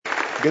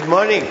Good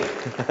morning.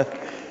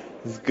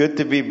 It's good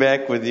to be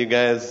back with you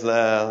guys.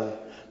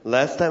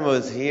 Last time I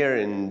was here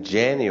in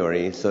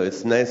January, so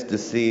it's nice to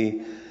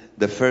see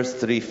the first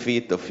 3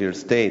 feet of your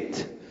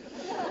state.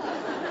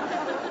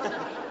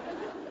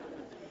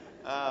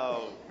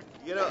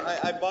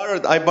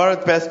 I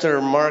borrowed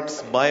Pastor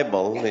Mark's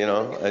Bible.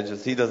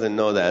 He doesn't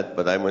know that,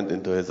 but I went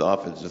into his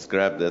office, just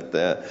grabbed it.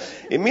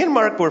 Me and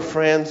Mark were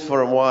friends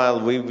for a while.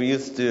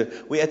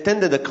 We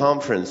attended a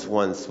conference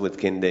once with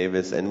Ken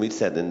Davis, and we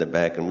sat in the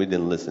back and we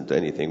didn't listen to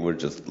anything. We're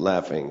just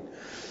laughing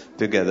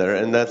together,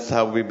 and that's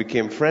how we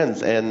became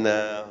friends. And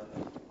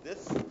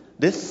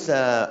this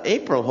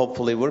April,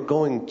 hopefully, we're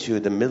going to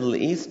the Middle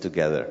East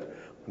together.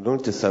 We're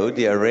going to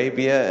Saudi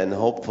Arabia and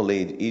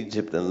hopefully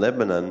Egypt and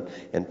Lebanon.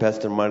 And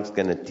Pastor Mark's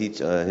going to teach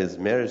his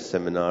marriage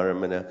seminar. I'm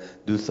going to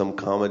do some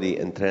comedy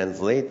and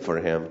translate for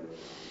him.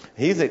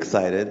 He's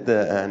excited,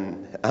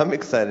 and I'm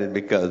excited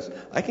because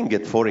I can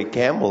get 40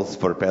 camels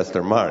for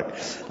Pastor Mark.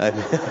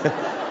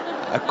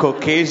 A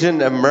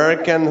Caucasian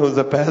American who's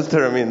a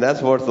pastor,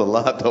 that's worth a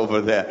lot over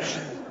there.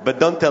 But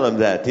don't tell him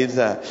that.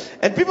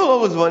 And people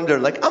always wonder,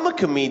 I'm a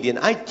comedian.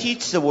 I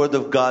teach the Word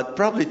of God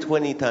probably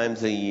 20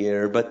 times a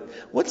year. But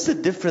what's the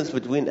difference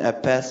between a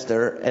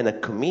pastor and a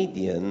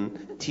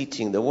comedian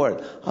teaching the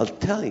Word? I'll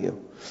tell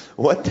you.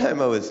 One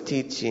time I was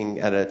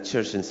teaching at a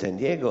church in San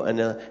Diego, and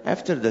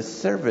after the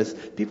service,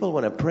 people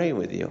want to pray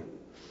with you.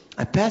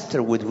 A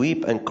pastor would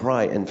weep and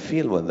cry and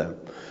feel with them.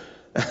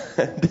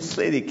 This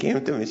lady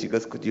came to me. She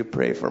goes, "Could you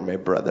pray for my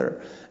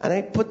brother?" And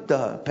I put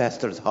the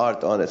pastor's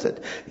heart on. I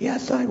said,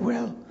 "Yes, I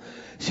will."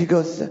 She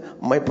goes,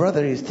 "My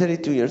brother, he's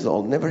 32 years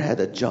old, never had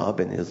a job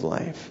in his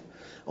life.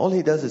 All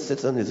he does is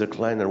sits on his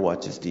recliner,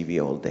 watches TV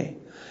all day.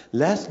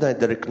 Last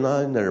night, the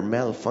recliner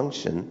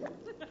malfunctioned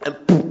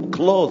and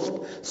closed,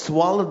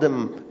 swallowed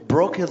him,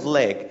 broke his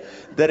leg.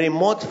 The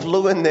remote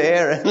flew in the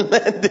air and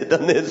landed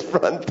on his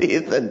front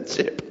teeth and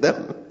chipped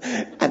them."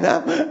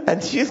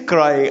 And she's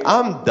crying,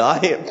 "I'm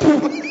dying."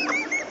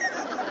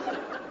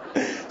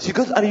 She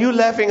goes, "Are you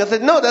laughing?" I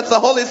said, "No, that's the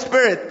Holy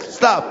Spirit.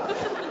 Stop.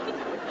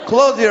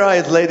 Close your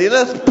eyes, lady.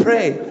 Let's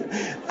pray."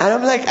 And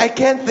I'm like, I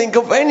can't think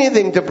of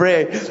anything to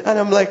pray. And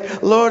I'm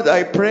like, "Lord,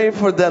 I pray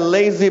for the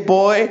lazy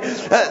boy,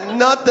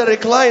 not the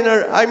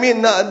recliner.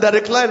 The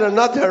recliner,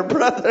 not her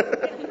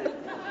brother."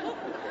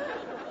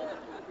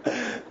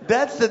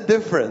 That's the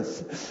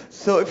difference.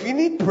 So if you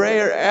need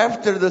prayer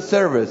after the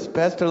service,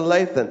 Pastor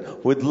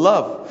Lathan would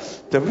love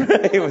to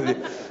pray with you.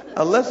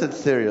 Unless it's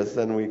serious,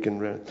 then we can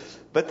run.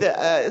 But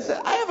I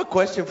have a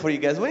question for you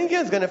guys. When are you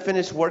guys going to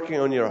finish working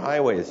on your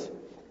highways?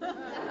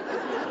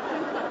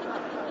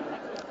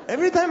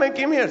 Every time I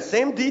came here,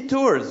 same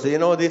detours.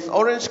 These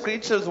orange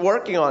creatures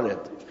working on it.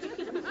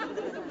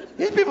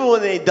 These people,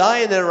 when they die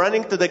and they're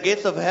running to the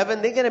gates of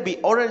heaven, they're going to be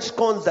orange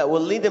cones that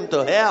will lead them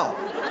to hell.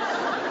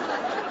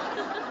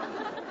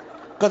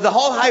 Because the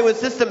whole highway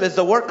system is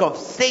the work of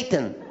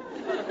Satan.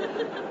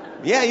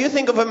 Yeah, you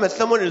think of him as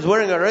someone who's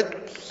wearing a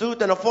red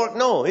suit and a fork.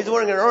 No, he's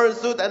wearing an orange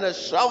suit and a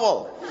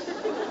shovel.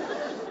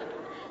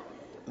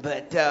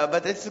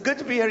 But it's good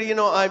to be here.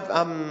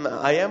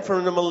 I am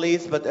from the Middle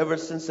East, but ever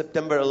since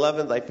September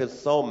 11th, I feel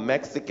so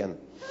Mexican.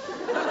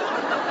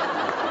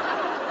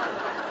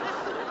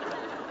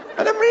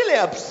 And I'm really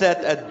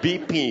upset at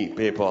BP,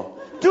 people.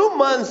 2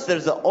 months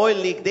there's an oil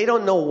leak. They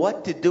don't know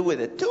what to do with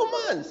it. 2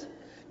 months.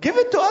 Give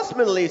it to us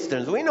Middle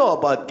Easterns. We know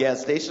about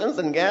gas stations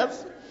and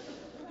gas.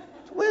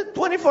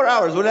 24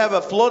 hours. We'll have a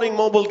floating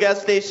mobile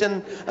gas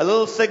station, a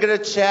little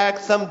cigarette shack,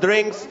 some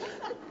drinks.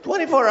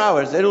 24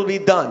 hours. It'll be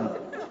done.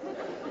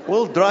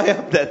 We'll dry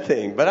up that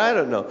thing. But I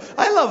don't know.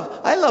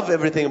 I love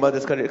everything about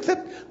this country,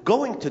 except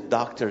going to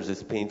doctors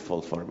is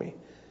painful for me.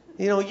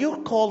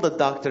 You call the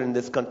doctor in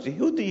this country.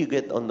 Who do you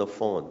get on the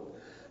phone?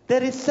 The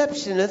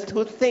receptionist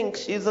who thinks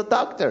she's a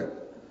doctor.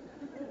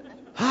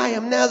 "Hi,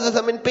 I'm Nazareth.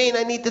 I'm in pain.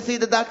 I need to see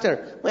the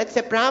doctor." What's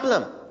the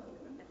problem?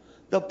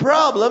 The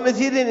problem is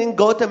you didn't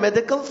go to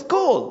medical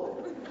school.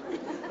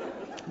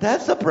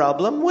 That's the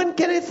problem. When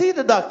can I see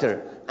the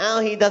doctor? "Oh,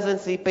 he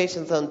doesn't see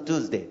patients on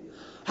Tuesday."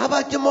 "How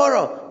about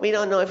tomorrow?" "We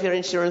don't know if your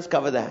insurance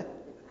covers that."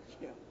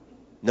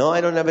 "No,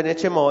 I don't have an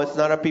HMO. It's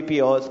not a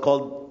PPO. It's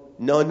called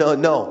no.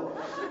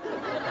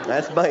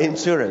 That's my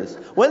insurance."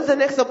 "When's the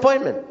next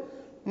appointment?"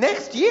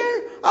 "Next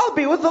year? I'll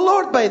be with the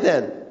Lord by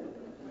then."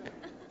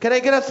 "Can I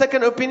get a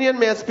second opinion?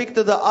 May I speak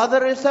to the other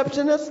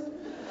receptionist?"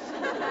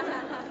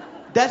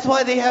 That's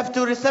why they have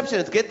 2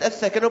 receptionists. Get a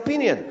second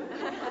opinion.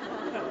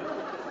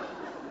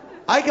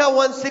 I got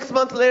one 6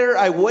 months later.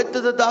 I went to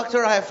the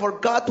doctor. I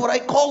forgot what I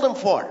called him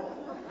for.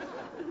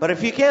 But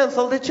if you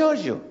cancel, they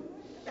charge you.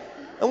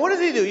 And what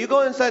do? You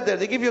go inside there.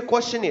 They give you a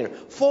questionnaire.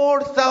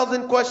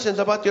 4,000 questions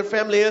about your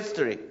family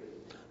history.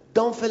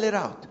 Don't fill it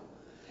out.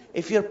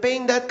 If you're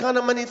paying that kind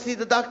of money to see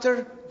the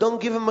doctor, don't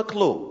give him a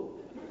clue.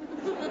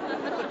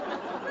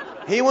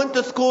 He went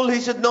to school. He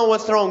should know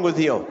what's wrong with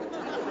you.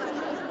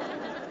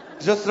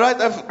 Just write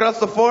across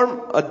the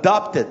form,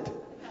 adopted.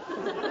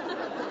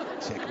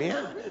 Check me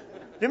out.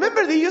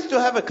 Remember, they used to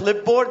have a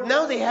clipboard.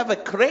 Now they have a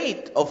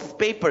crate of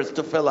papers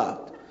to fill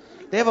out.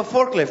 They have a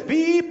forklift.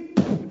 Beep.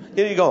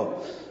 Here you go.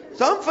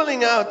 So I'm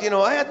filling out,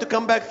 I had to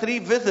come back 3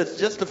 visits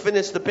just to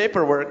finish the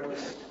paperwork.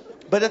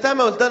 By the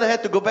time I was done, I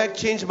had to go back,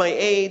 change my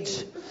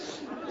age,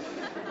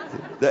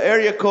 the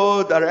area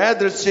code, our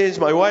address changed.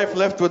 My wife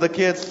left with the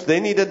kids. They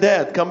need a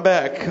dad. Come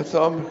back.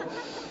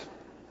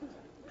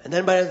 And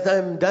then by the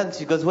time I'm done,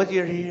 she goes, what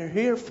are you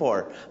here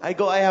for? I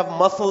go, I have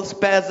muscle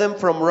spasm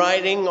from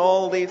writing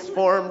all these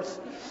forms.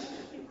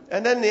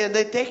 And then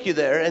they take you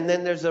there, and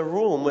then there's a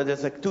room where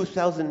there's like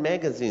 2,000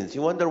 magazines.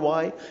 You wonder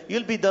why?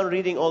 You'll be done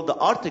reading all the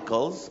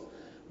articles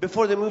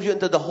before they move you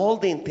into the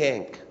holding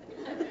tank.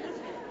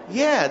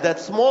 Yeah,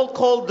 that small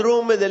cold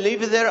room where they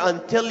leave you there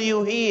until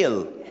you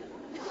heal.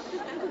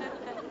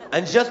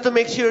 And just to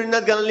make sure you're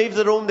not going to leave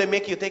the room, they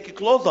make you take your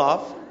clothes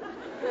off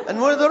and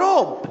wear the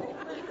robe.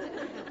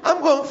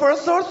 I'm going for a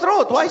sore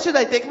throat. Why should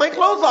I take my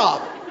clothes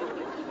off?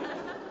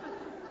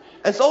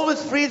 It's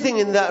always freezing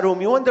in that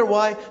room. You wonder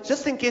why?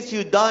 Just in case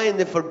you die and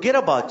they forget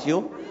about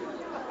you,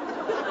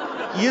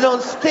 you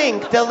don't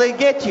stink till they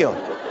get you.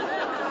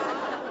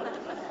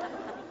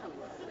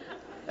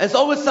 It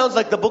always sounds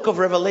like the book of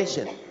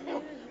Revelation.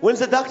 When's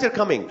the doctor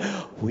coming?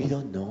 We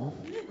don't know.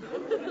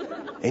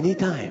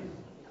 Anytime.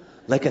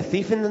 Like a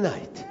thief in the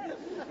night.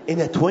 In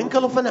a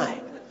twinkle of an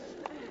eye.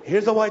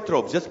 Here's a white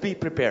robe. Just be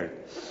prepared.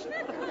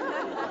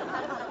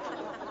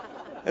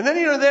 And then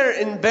you're there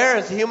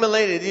embarrassed,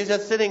 humiliated. You're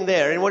just sitting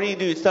there. And what do?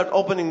 You start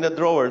opening the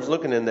drawers,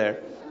 looking in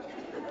there.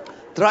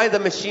 Try the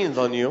machines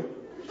on you.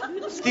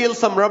 Steal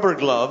some rubber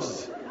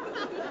gloves.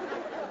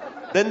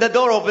 Then the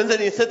door opens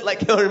and you sit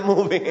like you're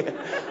moving.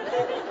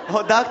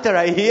 Oh, doctor,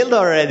 I healed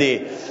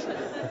already.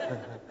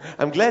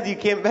 I'm glad you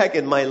came back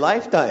in my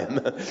lifetime.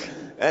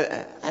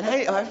 And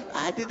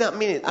I did not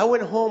mean it. I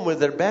went home with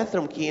their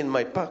bathroom key in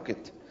my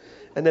pocket.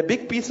 And a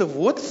big piece of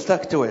wood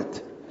stuck to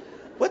it.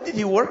 What, did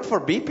you work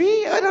for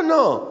BP? I don't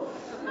know.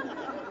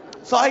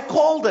 So I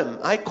called them.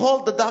 I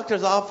called the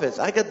doctor's office.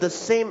 I got the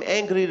same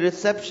angry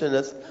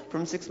receptionist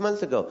from 6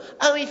 months ago.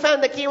 Oh, we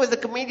found the key was the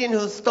comedian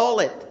who stole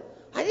it.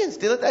 I didn't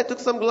steal it. I took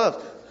some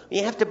gloves.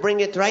 You have to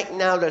bring it right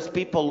now. There's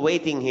people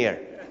waiting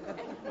here.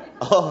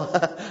 Oh,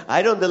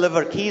 I don't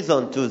deliver keys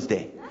on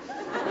Tuesday.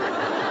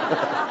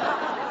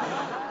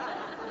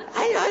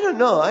 I don't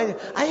know.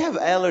 I have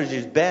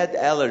allergies, bad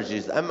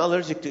allergies. I'm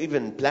allergic to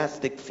even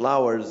plastic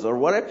flowers or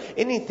whatever,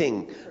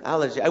 anything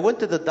allergy. I went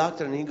to the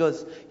doctor and he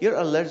goes, you're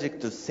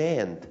allergic to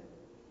sand.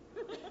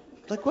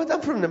 Like, what?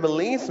 I'm from the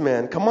Middle East,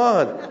 man. Come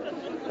on.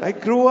 I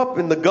grew up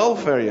in the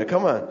Gulf area.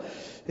 Come on.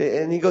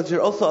 And he goes,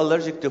 you're also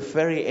allergic to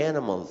furry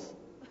animals.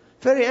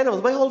 Furry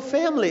animals? My whole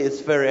family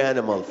is furry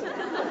animals.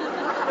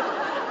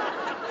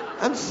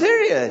 I'm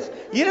serious.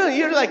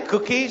 You're like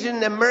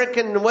Caucasian,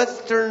 American,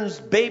 Westerns,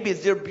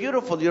 babies. You're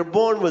beautiful. You're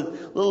born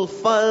with little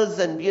fuzz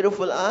and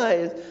beautiful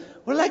eyes.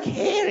 We're like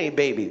hairy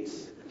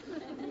babies.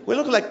 We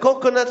look like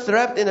coconuts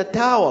wrapped in a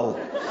towel.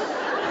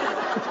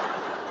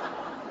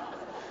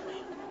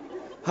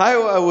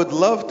 I would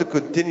love to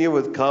continue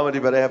with comedy,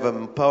 but I have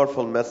a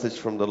powerful message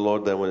from the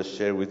Lord that I want to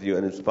share with you,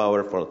 and it's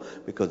powerful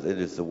because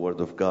it is the Word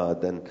of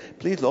God. And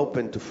please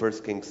open to 1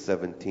 Kings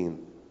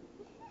 17.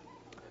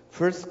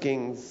 1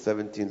 Kings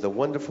 17 is a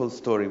wonderful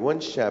story, one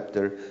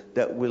chapter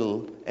that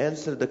will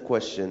answer the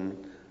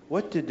question,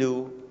 what to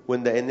do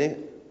when the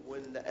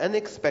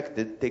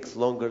unexpected takes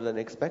longer than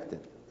expected.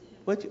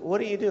 What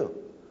do you do?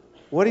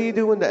 What do you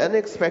do when the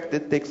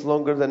unexpected takes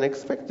longer than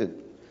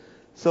expected?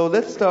 So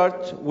let's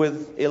start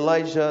with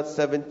Elijah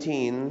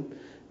 17,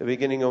 the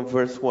beginning of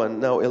verse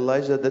 1. Now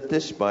Elijah the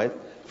Tishbite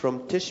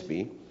from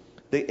Tishbe,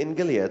 in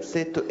Gilead,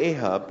 said to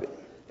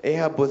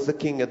Ahab was the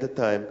king at the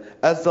time,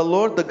 as the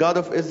Lord, the God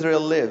of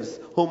Israel lives,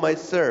 whom I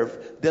serve,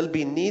 there'll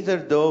be neither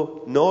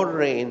dew nor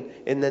rain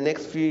in the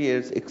next few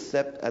years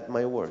except at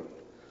my word.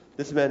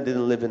 This man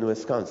didn't live in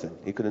Wisconsin.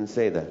 He couldn't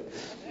say that.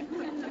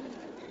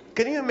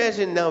 Can you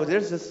imagine now,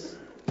 there's this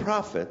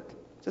prophet,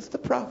 just a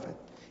prophet.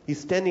 He's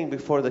standing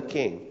before the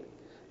king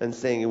and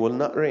saying, it will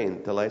not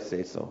rain till I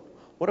say so.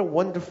 What a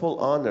wonderful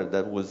honor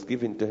that was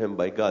given to him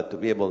by God to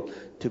be able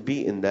to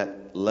be in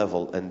that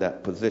level and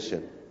that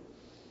position.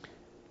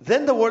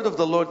 Then the word of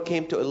the Lord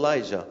came to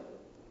Elijah.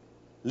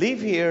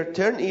 Leave here,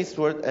 turn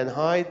eastward, and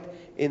hide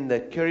in the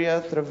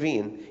Kiriath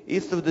ravine,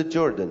 east of the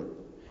Jordan.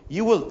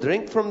 You will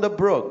drink from the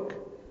brook,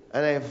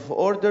 and I have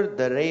ordered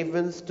the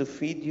ravens to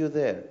feed you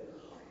there.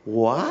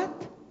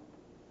 What?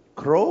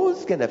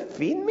 Crows gonna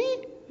feed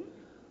me?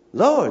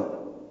 Lord,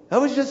 I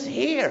was just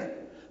here.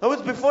 I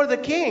was before the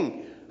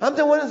king. I'm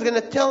the one who's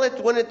gonna tell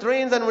it when it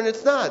rains and when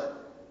it's not.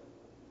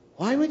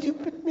 Why would you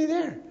put me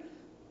there?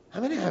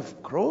 I'm going to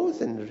have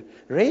crows and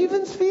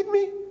ravens feed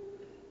me?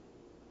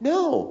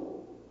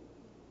 No.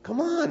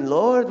 Come on,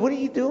 Lord. What are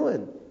you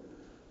doing?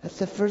 That's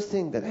the first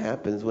thing that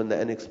happens when the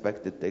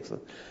unexpected takes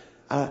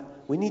place.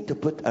 We need to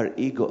put our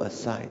ego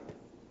aside.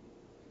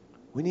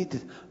 We need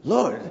to,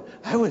 Lord,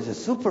 I was a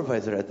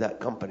supervisor at that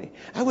company.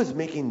 I was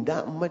making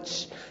that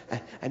much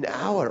an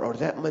hour or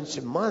that much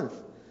a month.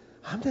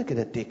 I'm not going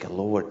to take a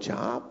lower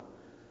job.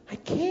 I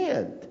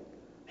can't.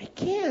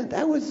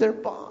 I was their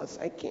boss.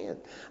 I can't.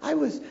 I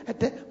was at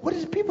that. What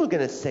is people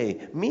going to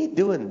say? Me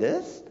doing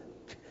this?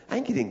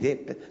 I'm getting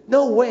paid.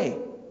 No way.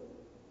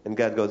 And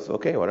God goes,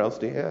 okay, what else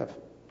do you have?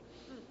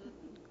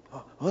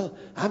 "Oh, well,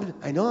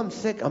 I know I'm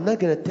sick. I'm not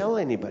going to tell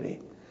anybody.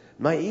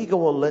 My ego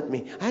won't let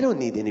me. I don't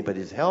need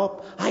anybody's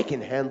help. I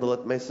can handle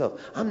it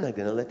myself. I'm not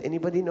going to let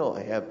anybody know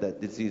I have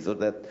that disease or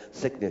that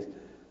sickness.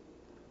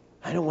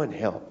 I don't want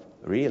help.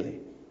 Really?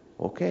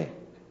 Okay.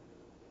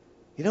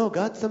 You know,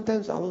 God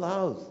sometimes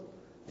allows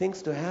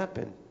things to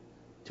happen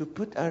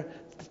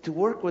to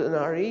work within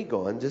our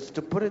ego and just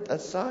to put it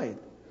aside.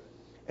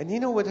 And you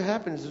know what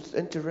happens? It's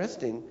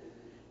interesting.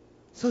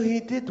 So he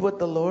did what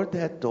the Lord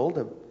had told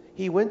him.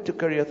 He went to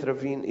Kiriath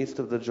Ravine east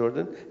of the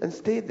Jordan and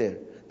stayed there.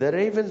 The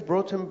ravens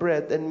brought him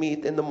bread and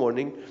meat in the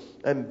morning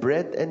and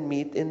bread and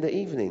meat in the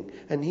evening.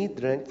 And he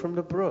drank from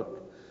the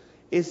brook.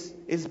 Is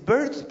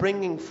birds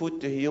bringing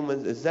food to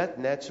humans, is that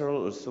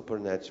natural or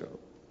supernatural?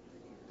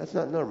 That's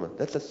not normal.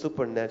 That's a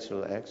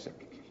supernatural action.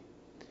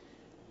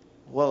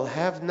 Well,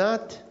 have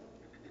not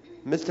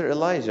Mr.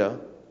 Elijah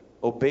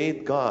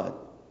obeyed God,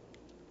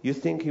 you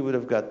think he would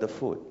have got the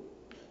food?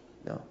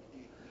 No.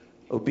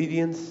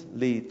 Obedience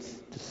leads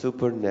to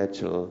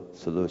supernatural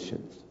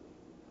solutions.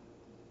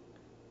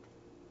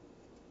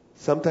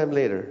 Sometime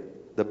later,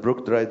 the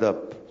brook dried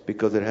up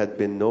because there had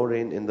been no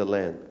rain in the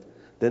land.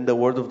 Then the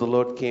word of the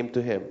Lord came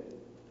to him.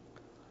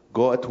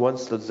 Go at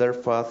once to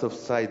Zarephath of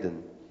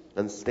Sidon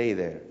and stay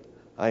there.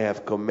 I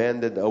have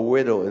commanded a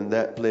widow in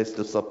that place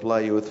to supply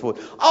you with food.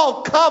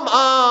 Oh, come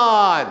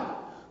on!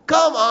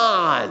 Come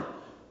on!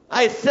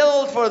 I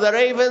settled for the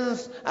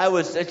ravens.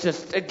 It's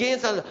just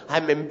against them.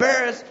 I'm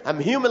embarrassed. I'm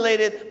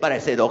humiliated. But I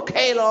said,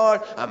 okay,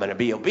 Lord, I'm going to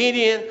be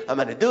obedient. I'm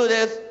going to do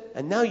this.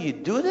 And now you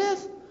do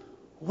this?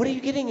 What are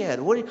you getting at?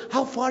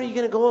 How far are you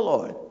going to go,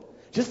 Lord?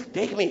 Just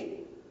take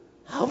me.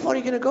 How far are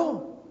you going to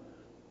go?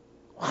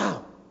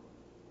 Wow.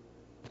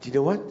 But you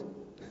know what?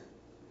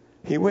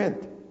 He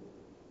went.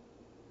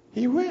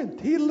 He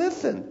went. He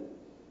listened.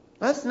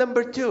 That's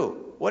number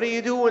 2. What do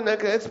you do when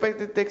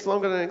unexpected takes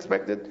longer than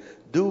expected?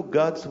 Do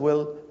God's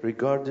will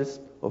regardless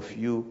of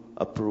you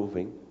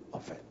approving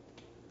of it.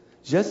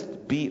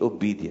 Just be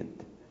obedient.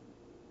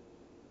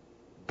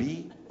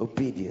 Be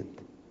obedient.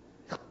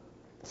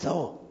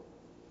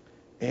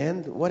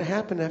 And what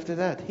happened after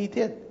that? He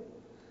did.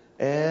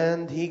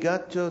 And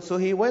so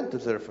he went to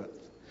Zarephath.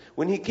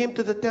 When he came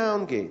to the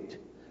town gate,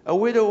 a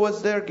widow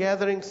was there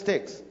gathering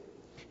sticks.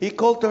 He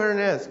called to her and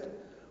asked,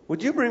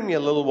 would you bring me a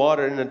little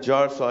water in a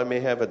jar so I may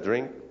have a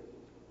drink?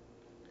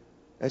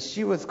 As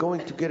she was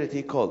going to get it,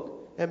 he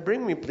called, and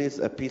bring me, please,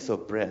 a piece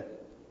of bread.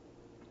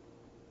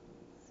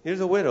 Here's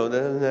a widow that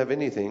doesn't have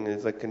anything.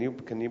 It's like, can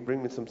you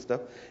bring me some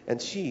stuff?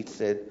 And she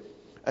said,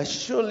 as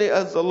surely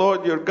as the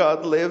Lord your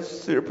God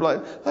lives, she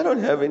replied, I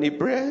don't have any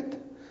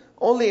bread.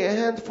 Only a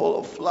handful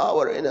of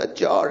flour in a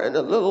jar and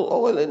a little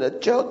oil in a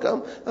jug.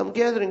 I'm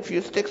gathering a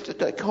few sticks to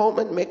take home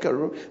and make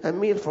a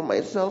meal for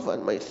myself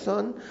and my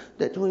son,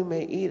 that we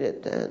may eat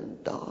it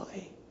and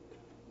die.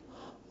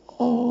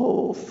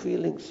 Oh,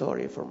 feeling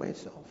sorry for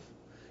myself.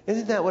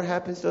 Isn't that what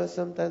happens to us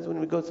sometimes when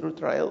we go through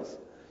trials?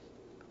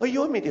 Oh,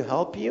 you want me to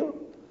help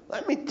you?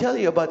 Let me tell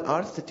you about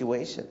our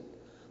situation.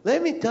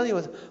 Let me tell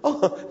you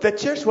the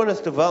church wants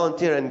us to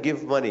volunteer and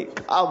give money.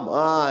 Come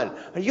on.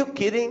 Are you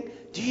kidding?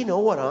 Do you know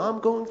what I'm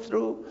going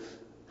through?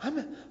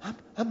 I'm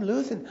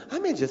losing. I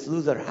may just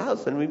lose our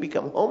house and we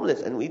become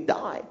homeless and we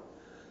die.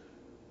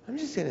 I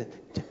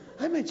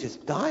may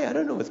just die. I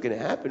don't know what's going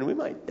to happen. We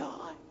might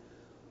die.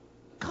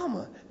 Come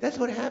on. That's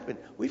what happened.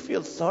 We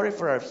feel sorry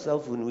for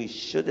ourselves when we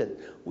shouldn't.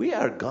 We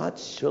are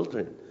God's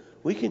children.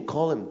 We can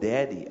call him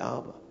Daddy,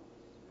 Abba.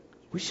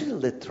 We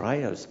shouldn't let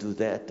trials do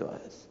that to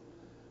us.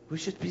 We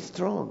should be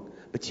strong.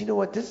 But you know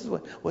what? This is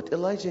what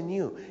Elijah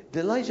knew.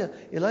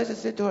 Elijah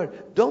said to her,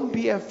 don't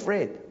be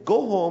afraid.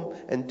 Go home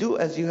and do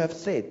as you have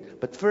said.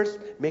 But first,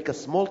 make a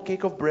small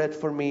cake of bread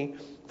for me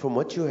from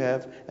what you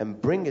have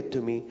and bring it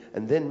to me,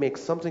 and then make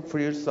something for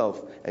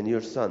yourself and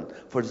your son.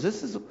 For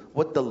this is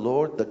what the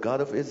Lord, the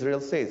God of Israel,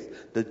 says.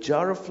 The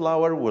jar of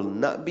flour will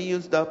not be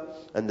used up,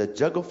 and the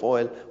jug of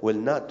oil will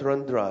not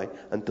run dry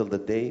until the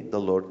day the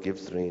Lord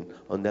gives rain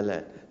on the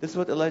land. This is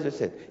what Elijah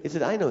said. He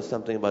said, I know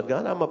something about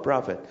God. I'm a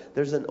prophet.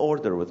 There's an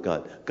order with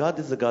God. God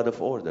is a God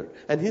of order.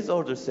 And his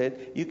order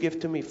said, you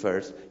give to me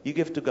first, you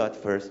give to God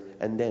first,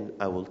 and then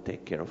I will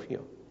take care of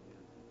you.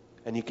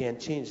 And you can't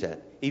change that.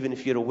 Even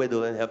if you're a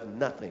widow and have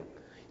nothing,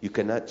 you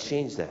cannot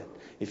change that.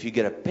 If you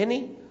get a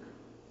penny,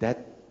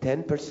 that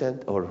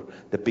 10% or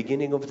the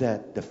beginning of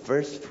that, the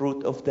first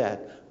fruit of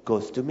that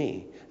goes to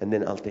me, and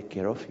then I'll take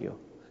care of you.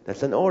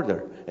 That's an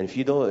order. And if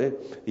you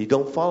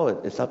don't follow it,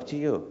 it's up to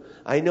you.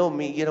 I know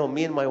me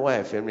and my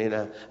wife,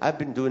 I've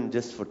been doing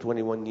this for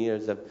 21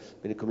 years.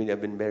 I've been a comedian.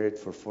 I've been married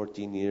for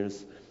 14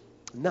 years.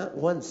 Not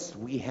once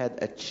we had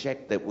a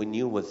check that we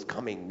knew was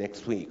coming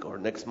next week or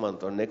next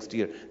month or next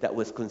year that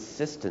was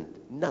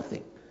consistent.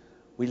 Nothing.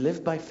 We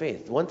lived by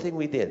faith. One thing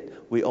we did,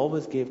 we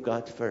always gave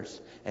God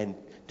first. And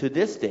to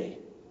this day,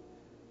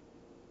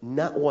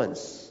 not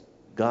once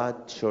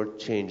God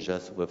shortchanged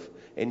us with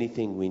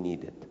anything we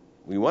needed.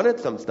 We wanted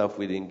some stuff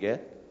we didn't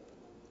get,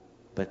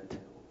 but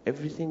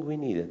everything we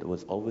needed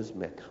was always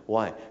met.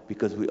 Why?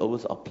 Because we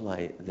always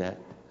apply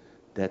that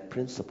that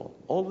principle.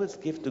 Always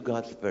give to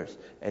God first.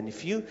 And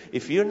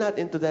if you're not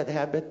into that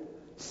habit,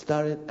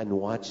 start it and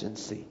watch and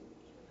see.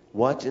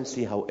 Watch and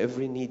see how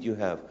every need you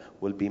have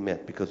will be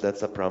met, because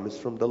that's a promise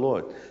from the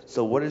Lord.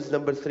 So what is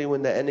number 3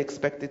 when the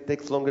unexpected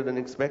takes longer than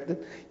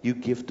expected? You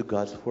give to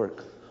God's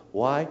work.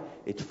 Why?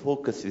 It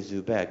focuses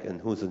you back on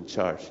who's in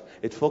charge.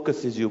 It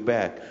focuses you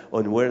back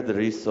on where the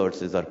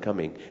resources are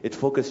coming. It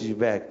focuses you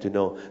back to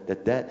know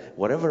that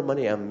whatever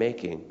money I'm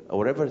making, or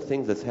whatever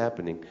things that's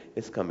happening,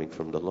 is coming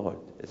from the Lord.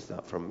 It's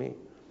not from me.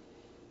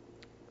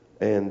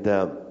 And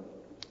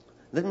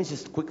let me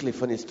just quickly,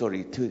 funny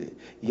story too.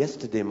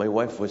 Yesterday, my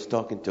wife was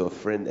talking to a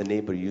friend, a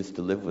neighbor who used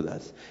to live with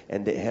us,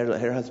 and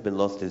her husband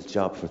lost his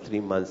job for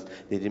 3 months.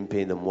 They didn't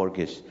pay the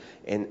mortgage,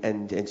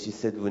 and she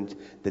said when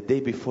the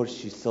day before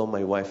she saw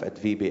my wife at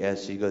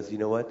VBS, she goes, you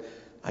know what?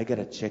 I got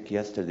a check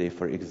yesterday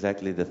for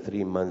exactly the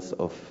 3 months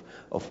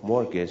of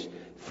mortgage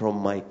from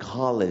my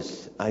college.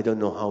 I don't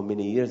know how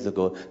many years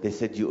ago. They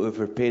said you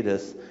overpaid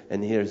us,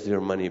 and here's your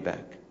money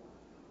back.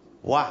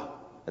 Wow.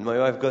 And my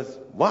wife goes,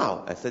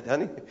 wow. I said,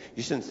 honey,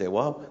 you shouldn't say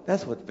wow.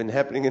 That's what's been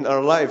happening in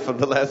our life for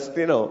the last,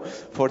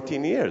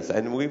 14 years.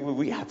 And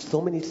we have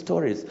so many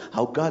stories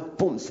how God,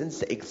 boom, sends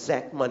the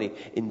exact money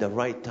in the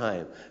right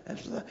time.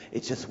 And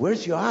it just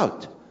wears you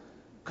out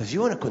because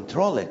you want to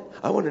control it.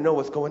 I want to know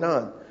what's going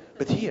on.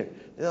 But here,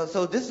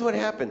 so this is what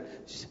happened.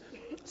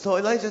 So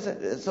Elijah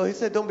said, so he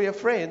said, don't be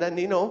afraid. And,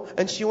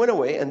 and she went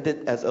away and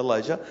did as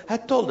Elijah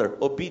had told her.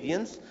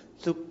 Obedience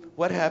to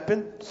what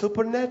happened?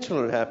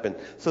 Supernatural happened.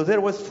 So there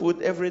was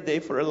food every day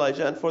for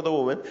Elijah and for the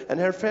woman and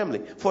her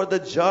family. For the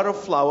jar of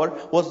flour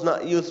was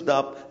not used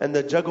up and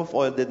the jug of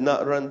oil did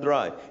not run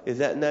dry. Is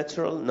that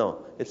natural?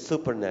 No, it's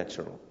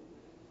supernatural.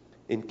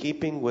 In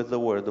keeping with the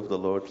word of the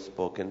Lord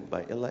spoken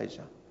by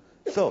Elijah.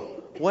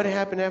 So, what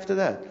happened after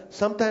that?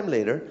 Sometime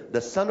later,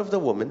 the son of the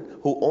woman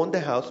who owned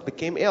the house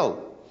became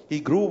ill.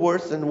 He grew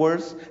worse and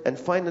worse and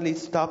finally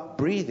stopped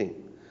breathing.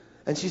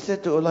 And she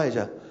said to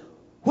Elijah,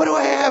 what do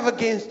I have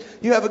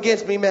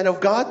against me, man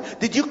of God?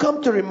 Did you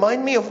come to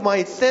remind me of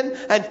my sin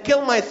and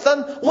kill my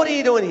son? What are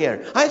you doing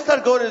here? I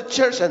start going to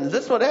church and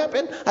this what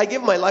happened? I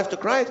give my life to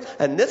Christ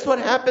and this what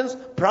happens?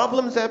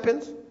 Problems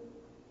happens?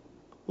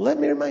 Let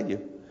me remind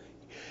you.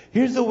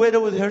 Here's a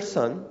widow with her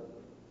son.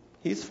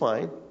 He's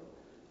fine.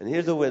 And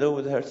here's a widow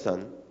with her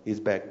son.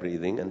 He's back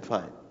breathing and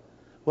fine.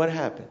 What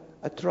happened?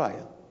 A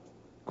trial.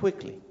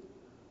 Quickly.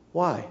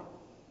 Why?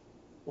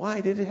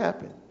 Why did it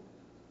happen?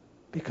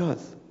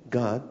 Because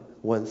God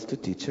wants to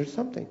teach her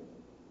something.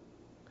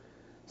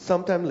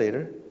 Sometime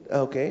later,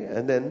 okay,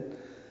 and then,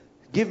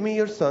 give me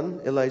your son,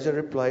 Elijah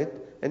replied,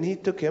 and he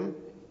took him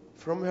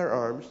from her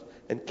arms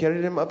and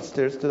carried him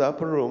upstairs to the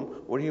upper room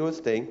where he was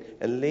staying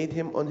and laid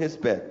him on his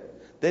bed.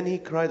 Then he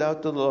cried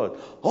out to the Lord,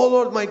 oh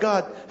Lord my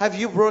God, have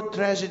you brought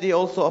tragedy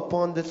also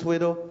upon this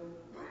widow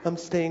I'm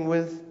staying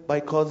with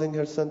by causing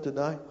her son to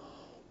die?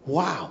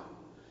 Wow.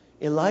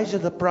 Elijah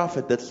the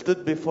prophet that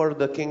stood before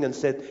the king and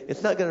said,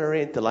 it's not going to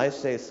rain till I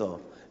say so,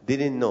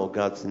 didn't know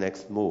God's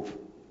next move.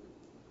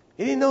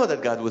 He didn't know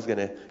that God was going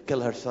to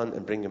kill her son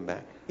and bring him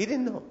back. He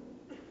didn't know.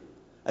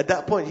 At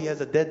that point, he has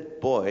a dead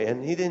boy,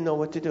 and he didn't know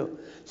what to do.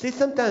 See,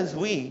 sometimes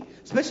we,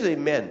 especially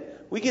men,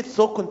 we get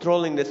so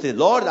controlling that say,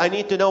 Lord, I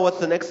need to know what's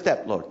the next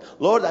step, Lord.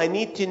 Lord, I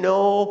need to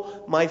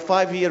know my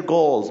 5-year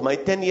goals, my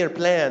 10-year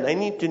plan. I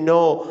need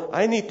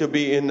to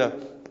be in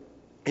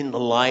the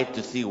light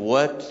to see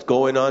what's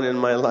going on in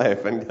my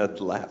life. And God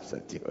laughs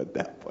at you at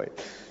that point.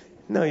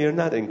 No, you're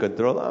not in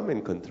control. I'm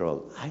in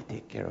control. I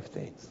take care of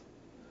things.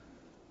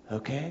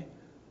 Okay?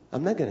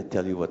 I'm not going to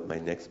tell you what my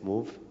next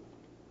move.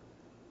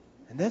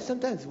 And then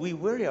sometimes we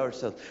worry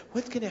ourselves.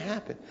 What's going to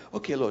happen?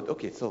 Okay, Lord.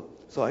 Okay, so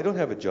I don't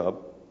have a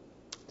job.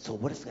 So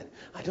what is that?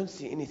 I don't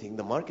see anything.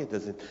 The market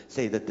doesn't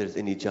say that there's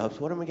any jobs.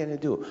 What am I going to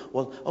do?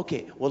 Well,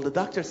 okay. Well, the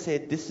doctor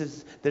said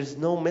there's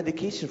no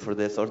medication for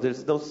this, or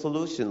there's no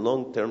solution,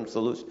 long-term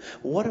solution.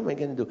 What am I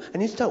going to do?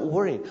 And you start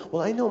worrying.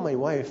 Well, I know my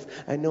wife.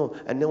 I know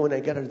when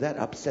I get her that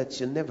upset,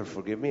 she'll never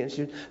forgive me.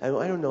 And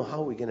I don't know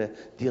how we're going to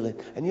deal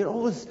it. And you're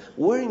always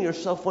worrying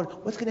yourself,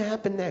 what's going to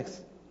happen next?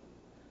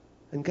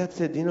 And God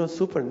said,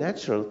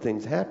 supernatural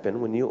things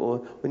happen when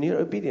you're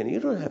obedient.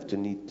 You don't have to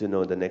need to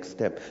know the next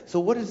step.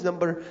 So what is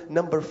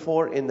number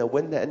 4 in the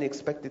when the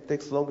unexpected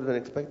takes longer than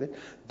expected?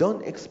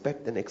 Don't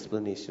expect an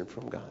explanation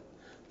from God.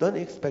 Don't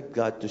expect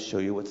God to show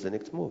you what's the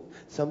next move.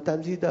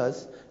 Sometimes He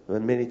does,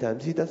 and many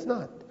times He does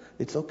not.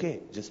 It's okay.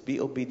 Just be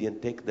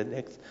obedient. Take the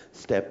next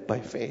step by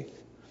faith.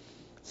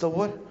 So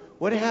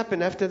what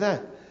happened after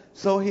that?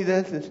 So he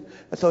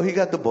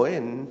got the boy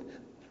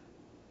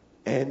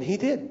and he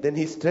did. Then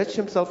he stretched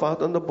himself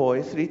out on the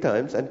boy 3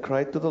 times and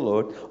cried to the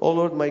Lord, "Oh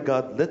Lord my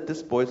God, let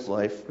this boy's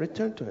life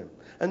return to him."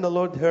 And the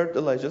Lord heard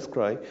Elijah's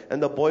cry,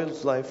 and the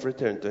boy's life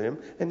returned to him,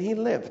 and he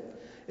lived.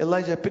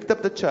 Elijah picked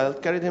up the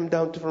child, carried him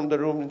down from the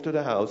room into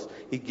the house.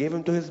 He gave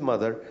him to his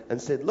mother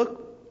and said,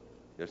 "Look,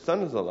 your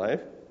son is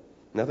alive."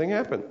 Nothing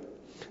happened.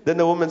 Then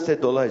the woman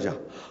said to Elijah,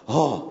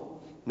 "Oh,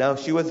 now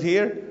she was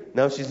here.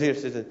 Now she's here."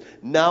 She said,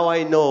 "Now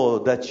I know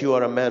that you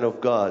are a man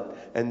of God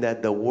and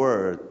that the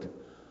word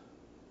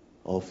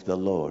of the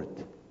Lord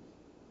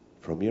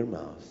from your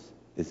mouth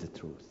is the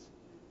truth.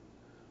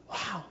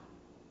 Wow.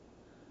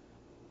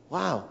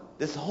 Wow.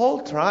 This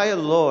whole trial,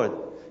 Lord,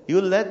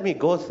 you let me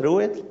go through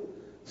it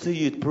so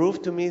you'd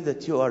prove to me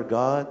that you are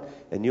God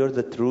and you're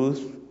the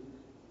truth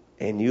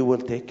and you will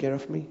take care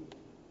of me.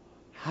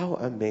 How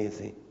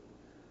amazing.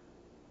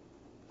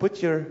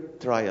 Put your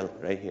trial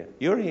right here.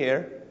 You're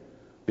here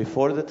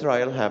before the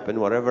trial happened,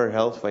 whatever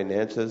health,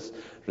 finances,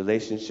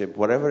 relationship,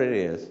 whatever it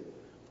is.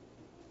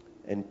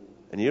 And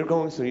you're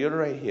going through, you're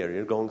right here.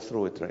 You're going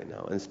through it right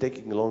now. And it's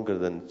taking longer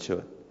than it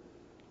should.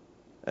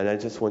 And I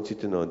just want you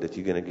to know that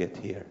you're going to get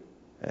here.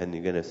 And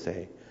you're going to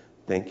say,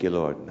 thank you,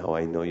 Lord. Now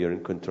I know you're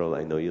in control.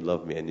 I know you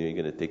love me. I know you're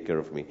going to take care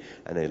of me.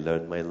 And I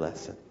learned my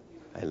lesson.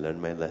 I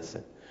learned my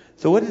lesson.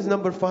 So what is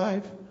number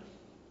 5?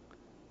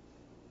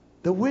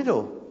 The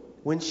widow,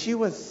 when she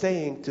was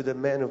saying to the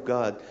man of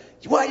God,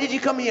 why did you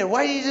come here?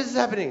 Why is this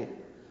happening?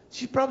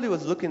 She probably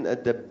was looking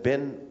at the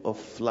bin of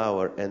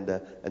flour and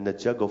the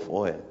jug of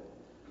oil.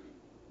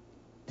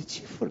 Did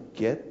she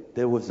forget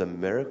there was a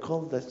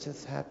miracle that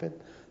just happened?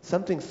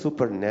 Something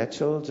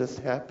supernatural just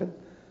happened?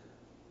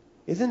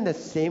 Isn't the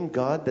same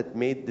God that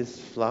made this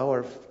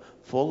flour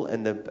full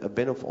and a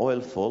bin of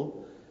oil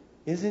full?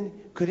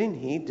 Couldn't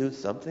He do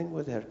something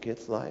with her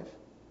kid's life?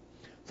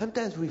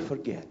 Sometimes we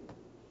forget.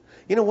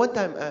 You know, one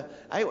time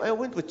I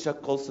went with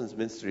Chuck Colson's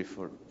ministry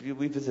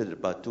we visited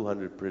about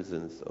 200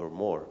 prisons or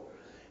more.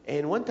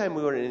 And one time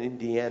we were in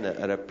Indiana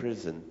at a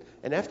prison.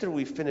 And after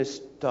we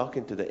finished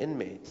talking to the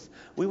inmates,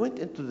 we went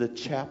into the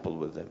chapel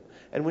with them.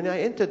 And when I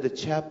entered the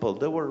chapel,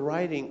 they were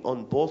writing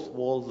on both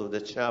walls of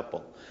the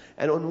chapel.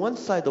 And on one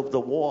side of the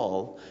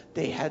wall,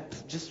 they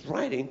had just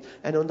writing.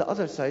 And on the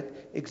other side,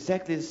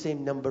 exactly the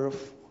same number of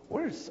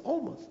words,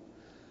 almost.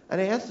 And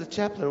I asked the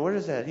chaplain, where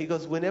is that? He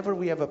goes, whenever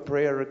we have a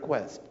prayer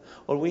request,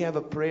 or we have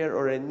a prayer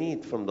or a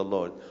need from the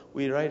Lord,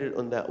 we write it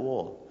on that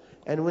wall.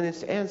 And when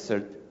it's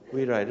answered,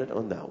 we write it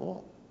on that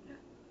wall.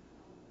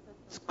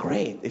 It's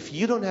great. If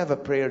you don't have a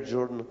prayer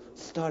journal,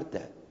 start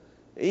that.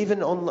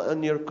 Even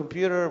on your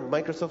computer,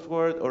 Microsoft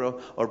Word,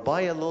 or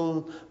buy a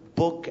little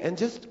book, and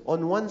just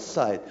on one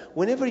side,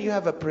 whenever you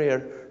have a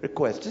prayer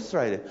request, just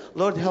write it.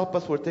 Lord, help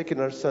us. We're taking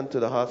our son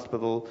to the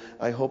hospital.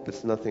 I hope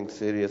it's nothing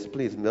serious.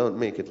 Please don't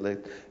make it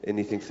like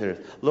anything serious.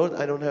 Lord,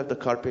 I don't have the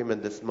car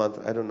payment this month.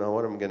 I don't know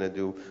what I'm going to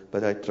do,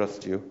 but I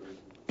trust you.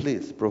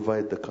 Please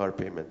provide the car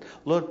payment.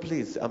 Lord,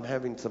 please, I'm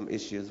having some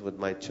issues with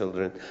my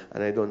children,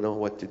 and I don't know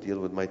what to deal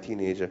with my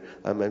teenager.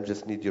 I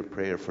just need your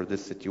prayer for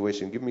this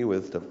situation. Give me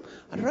wisdom.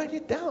 And write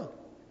it down.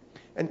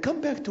 And come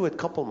back to it a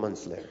couple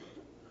months later.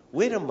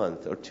 Wait a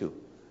month or two,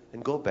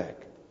 and go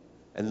back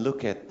and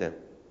look at them.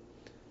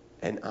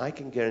 And I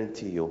can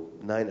guarantee you,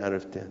 9 out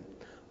of 10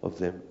 of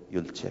them,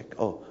 you'll check.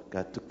 Oh,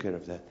 God took care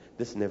of that.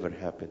 This never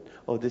happened.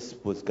 Oh, this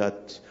was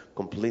God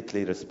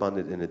completely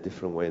responded in a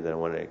different way than I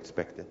would have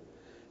expected.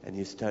 And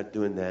you start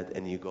doing that,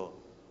 and you go,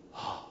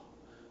 oh,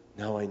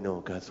 now I know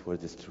God's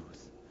word is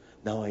truth.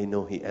 Now I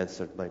know He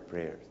answered my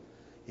prayers.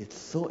 It's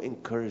so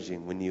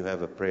encouraging when you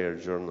have a prayer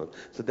journal.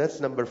 So that's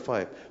number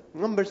 5.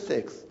 Number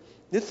 6,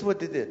 this is what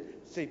they did.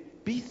 Say,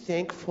 be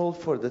thankful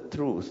for the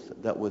truth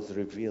that was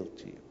revealed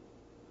to you.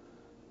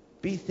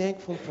 Be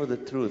thankful for the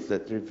truth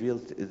that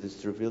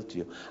is revealed to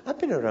you. I've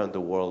been around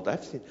the world.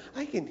 I've seen,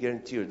 I can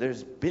guarantee you,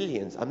 there's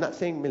billions, I'm not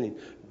saying millions,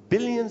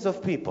 billions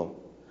of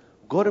people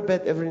go to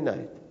bed every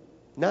night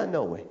not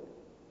knowing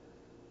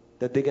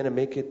that they're going to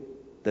make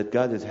it, that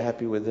God is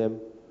happy with them,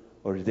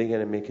 or they're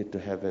going to make it to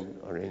heaven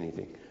or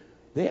anything.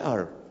 They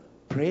are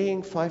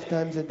praying 5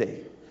 times a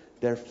day.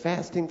 They're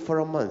fasting for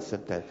a month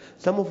sometimes.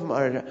 Some of them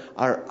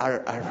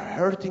are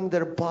hurting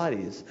their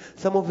bodies.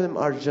 Some of them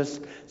are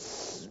just,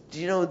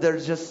 they're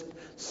just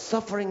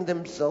suffering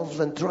themselves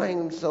and trying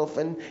themselves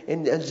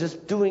and just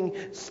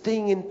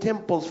staying in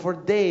temples for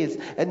days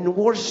and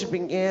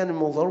worshiping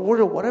animals or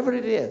whatever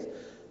it is.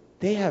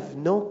 They have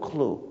no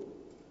clue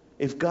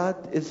if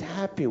God is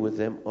happy with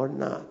them or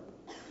not.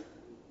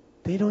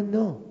 They don't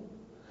know.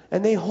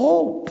 And they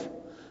hope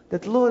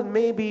that, Lord,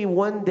 maybe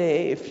one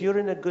day, if you're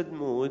in a good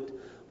mood,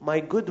 my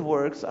good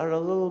works are a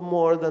little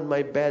more than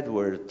my bad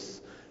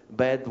works.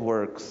 Bad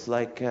works,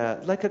 like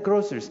a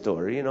grocery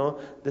store,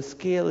 The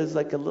scale is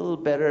like a little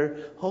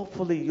better.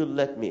 Hopefully you'll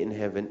let me in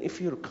heaven if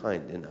you're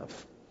kind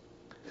enough.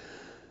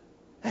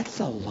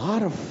 That's a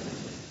lot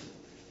of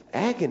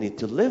agony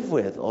to live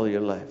with all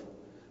your life.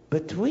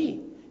 But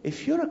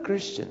if you're a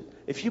Christian,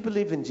 if you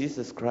believe in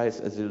Jesus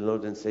Christ as your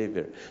Lord and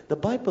Savior, the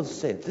Bible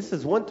says, this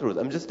is one truth.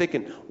 I'm just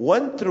taking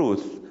one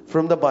truth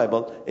from the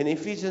Bible. In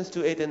Ephesians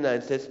 2:8 and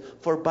 9 says,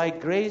 for by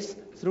grace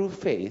through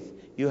faith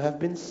you have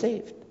been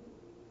saved.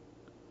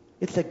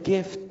 It's a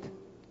gift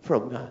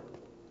from God.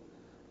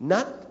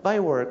 Not by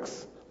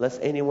works, lest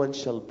anyone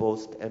shall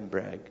boast and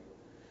brag.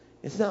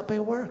 It's not by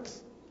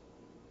works.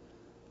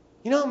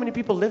 You know how many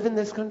people live in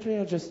this country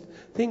and just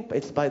think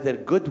it's by their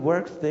good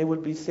works they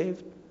will be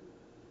saved?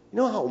 You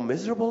know how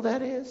miserable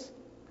that is?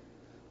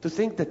 To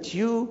think that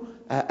you,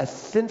 a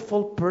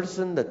sinful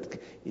person,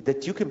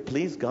 that you can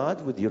please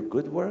God with your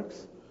good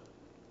works?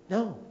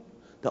 No.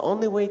 The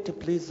only way to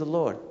please the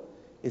Lord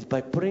is by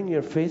putting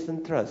your faith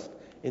and trust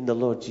in the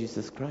Lord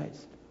Jesus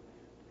Christ.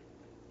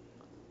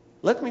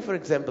 Let me, for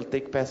example,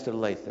 take Pastor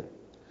Lathan.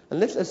 And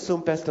let's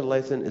assume Pastor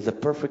Lathan is a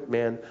perfect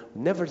man,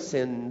 never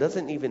sinned,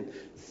 doesn't even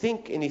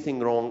think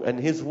anything wrong, and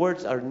his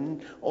words are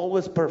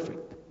always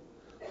perfect.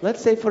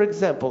 Let's say, for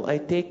example, I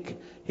take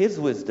his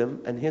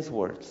wisdom and his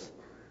words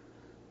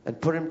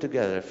and put them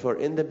together. For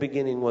in the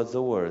beginning was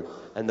the Word,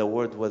 and the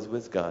Word was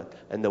with God,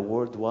 and the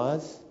Word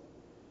was...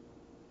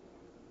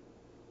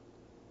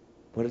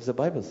 What does the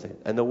Bible say?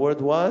 And the Word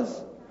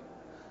was?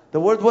 The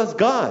Word was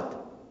God.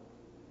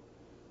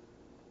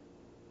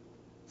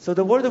 So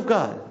the Word of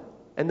God.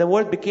 And the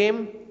Word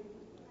became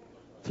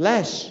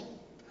flesh.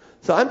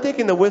 So I'm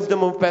taking the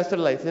wisdom of Pastor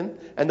Lathan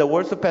and the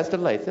words of Pastor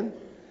Lathan,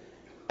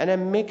 and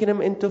I'm making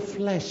them into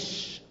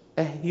flesh,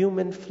 a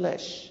human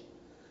flesh.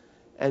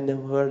 And the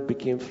Word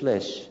became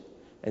flesh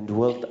and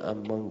dwelt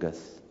among us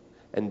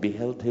and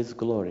beheld His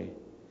glory.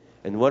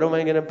 And what am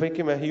I going to make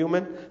Him a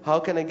human? How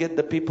can I get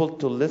the people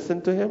to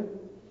listen to Him?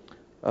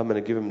 I'm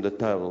going to give Him the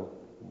title,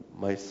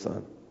 My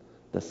Son,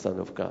 the Son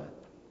of God.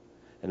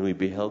 And we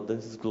beheld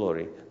His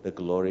glory, the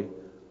glory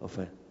of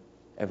an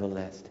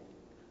everlasting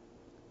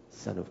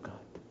Son of God.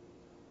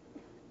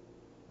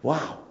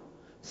 Wow.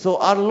 So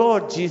our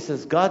Lord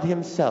Jesus, God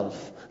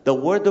Himself, the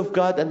Word of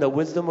God and the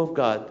wisdom of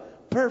God,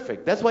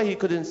 perfect. That's why He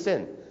couldn't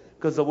sin.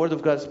 Because the Word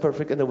of God is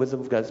perfect and the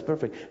wisdom of God is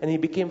perfect. And He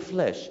became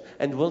flesh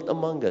and dwelt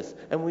among us.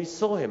 And we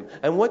saw Him.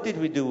 And what did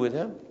we do with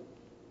Him?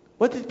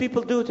 What did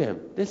people do to Him?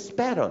 They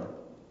spat on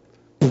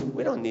Him.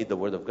 We don't need the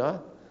Word of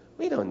God.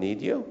 We don't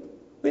need you.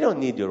 We don't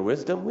need your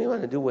wisdom. We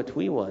want to do what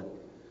we want.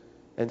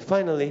 And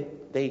finally,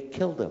 they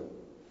killed Him.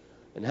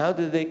 And how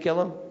did they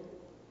kill Him?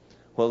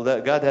 Well,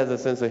 God has a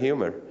sense of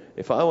humor.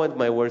 If I want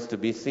my words to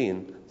be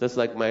seen, just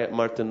like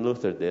Martin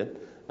Luther did,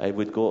 I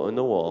would go on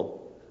a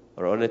wall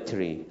or on a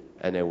tree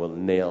and I will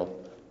nail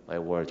my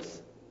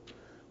words.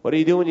 What do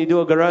you do when you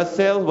do a garage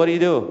sale? What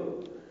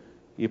do?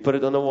 You put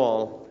it on a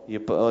wall, you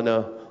put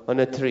on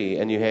a tree,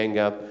 and you hang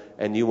up,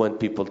 and you want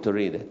people to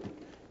read it.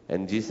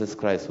 And Jesus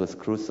Christ was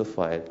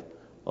crucified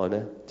on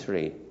a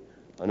tree,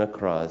 on a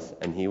cross,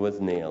 and He was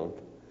nailed,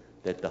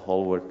 that the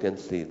whole world can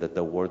see that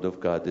the Word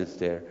of God is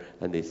there,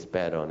 and they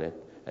spat on it,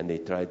 and they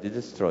tried to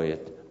destroy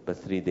it, but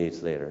 3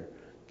 days later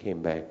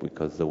came back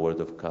because the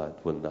Word of God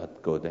will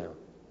not go down.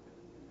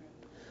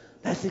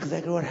 That's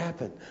exactly what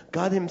happened.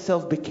 God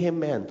Himself became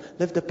man,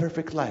 lived a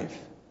perfect life.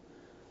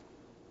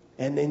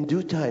 And in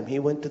due time, He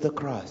went to the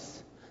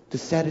cross to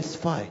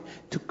satisfy,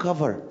 to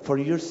cover for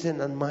your sin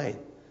and mine,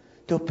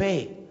 to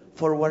pay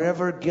for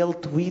whatever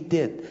guilt we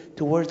did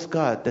towards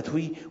God, that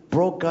we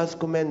broke God's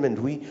commandment,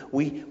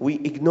 we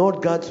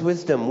ignored God's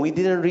wisdom, we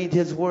didn't read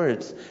His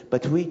words,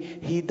 but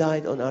He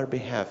died on our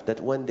behalf,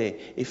 that one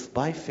day, if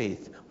by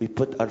faith we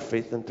put our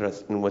faith and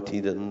trust in what He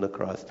did on the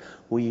cross,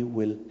 we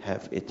will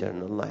have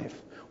eternal life.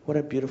 What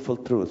a beautiful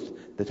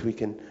truth that we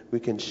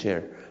can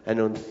share. And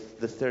on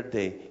the third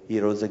day, He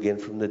rose again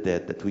from the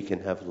dead, that we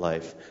can have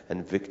life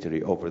and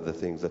victory over the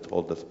things that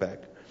hold us back.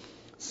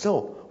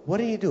 So, what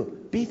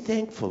do? Be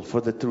thankful for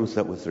the truth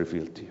that was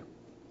revealed to you.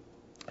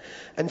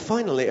 And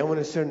finally, I want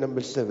to share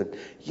number 7.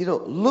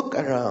 Look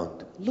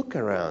around. Look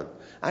around.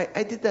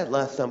 I did that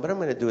last time, but I'm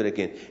going to do it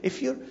again.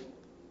 If you're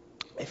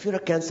a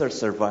cancer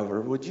survivor,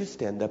 would you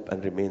stand up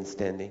and remain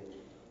standing?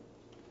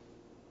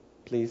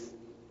 Please.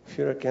 If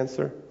you're a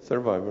cancer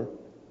survivor,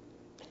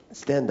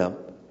 stand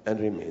up and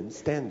remain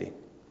standing.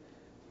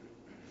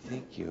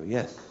 Thank you.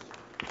 Yes.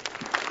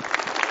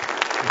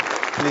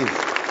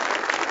 Please.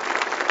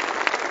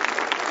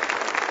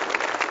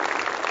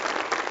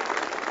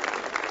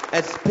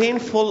 As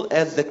painful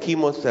as the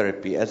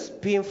chemotherapy, as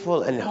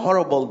painful and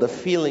horrible the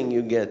feeling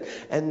you get,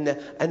 and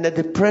the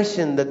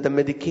depression that the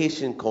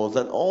medication causes,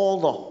 and all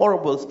the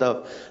horrible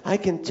stuff, I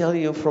can tell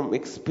you from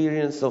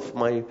experience of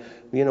my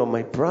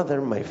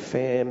brother, my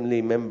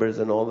family members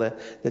and all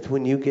that, that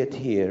when you get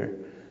here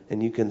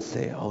and you can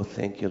say, oh,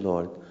 thank you,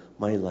 Lord,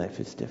 my life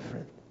is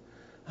different.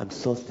 I'm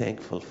so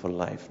thankful for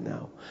life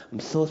now.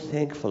 I'm so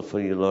thankful for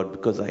you, Lord,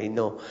 because I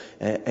know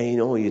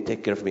you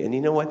take care of me. And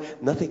you know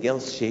what? Nothing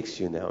else shakes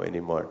you now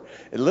anymore.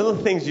 Little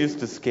things used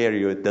to scare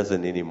you, it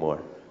doesn't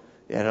anymore.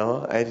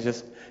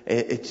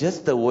 It's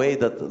just the way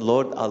that the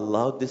Lord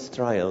allowed this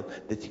trial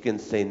that you can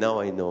say, now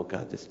I know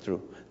God is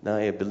true. Now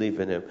I believe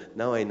in Him.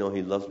 Now I know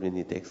He loves me and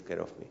He takes care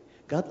of me.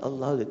 God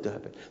allowed it to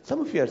happen.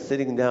 Some of you are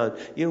sitting down,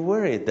 you're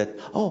worried that,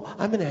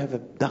 I'm going to have a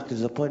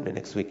doctor's appointment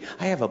next week.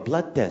 I have a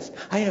blood test.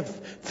 I have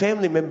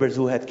family members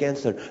who had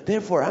cancer.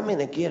 Therefore, I'm going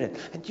to get it.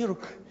 And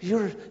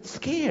you're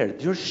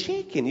scared. You're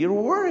shaking. You're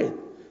worried.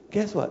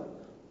 Guess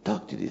what?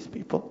 Talk to these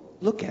people.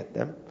 Look at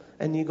them.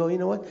 And you go, you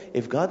know what?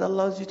 If God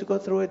allows you to go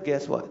through it,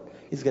 guess what?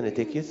 He's going to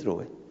take you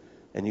through it.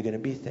 And you're going to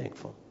be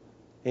thankful.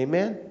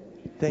 Amen?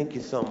 Thank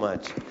you so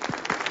much.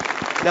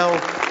 Now,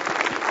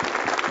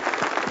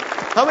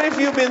 how many of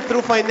you have been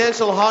through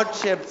financial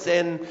hardships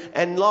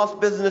and lost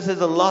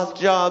businesses and lost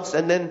jobs,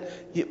 and then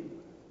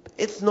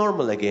it's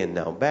normal again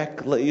now?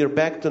 You're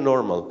back to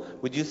normal.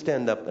 Would you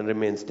stand up and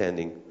remain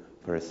standing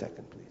for a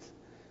second, please?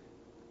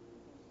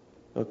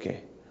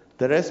 Okay.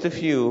 The rest of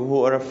you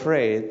who are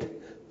afraid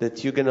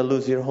that you're going to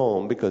lose your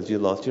home because you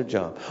lost your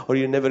job, or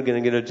you're never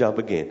going to get a job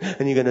again,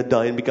 and you're going to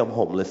die and become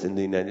homeless in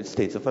the United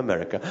States of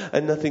America,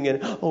 and nothing, I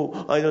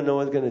don't know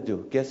what I'm going to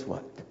do. Guess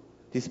what?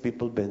 These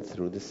people been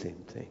through the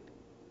same thing.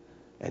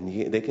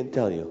 And they can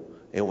tell you,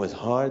 it was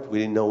hard, we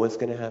didn't know what's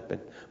going to happen,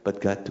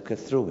 but God took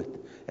us through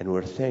it. And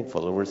we're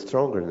thankful, and we're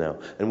stronger now.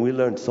 And we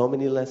learned so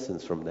many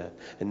lessons from that.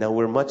 And now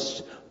we're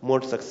much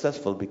more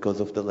successful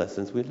because of the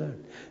lessons we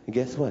learned. And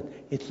guess what?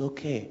 It's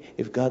okay.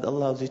 If God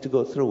allows you to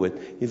go through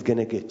it, He's going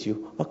to get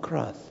you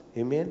across.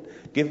 Amen?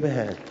 Give Him a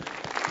hand.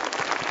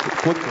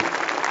 Quickly.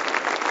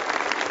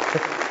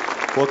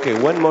 Okay,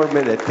 one more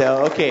minute.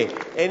 Okay,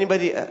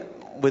 anybody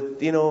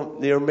with,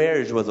 your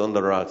marriage was on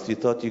the rocks. You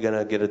thought you're going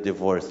to get a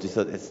divorce. You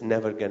thought it's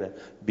never going to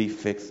be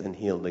fixed and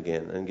healed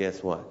again. And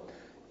guess what?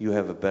 You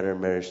have a better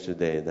marriage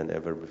today than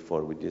ever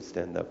before. Would you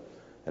stand up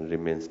and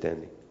remain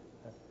standing?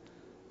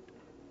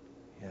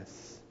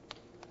 Yes.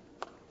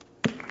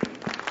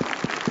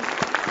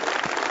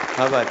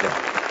 How about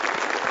that?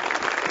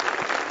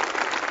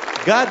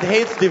 God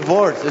hates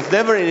divorce. It's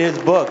never in His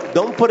book.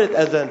 Don't put it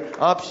as an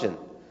option.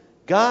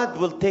 God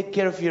will take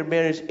care of your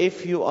marriage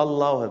if you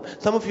allow Him.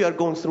 Some of you are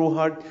going through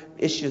hard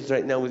issues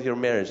right now with your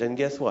marriage. And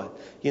guess what?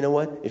 You know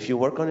what? If you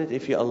work on it,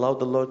 if you allow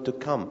the Lord to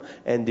come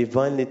and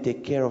divinely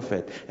take care of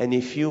it, and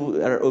if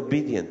you are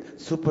obedient,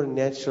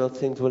 supernatural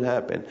things will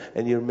happen.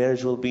 And your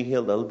marriage will be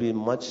healed. It'll be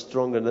much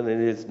stronger than it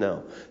is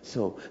now.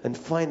 And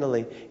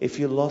finally, if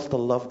you lost a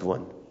loved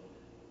one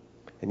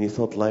and you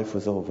thought life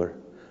was over,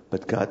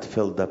 but God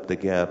filled up the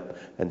gap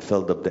and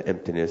filled up the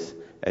emptiness,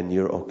 and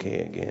you're okay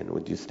again.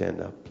 Would you stand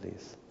up,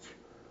 please?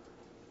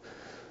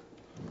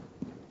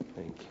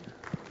 Thank you.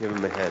 Give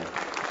Him a hand.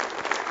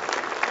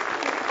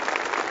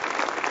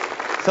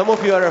 Some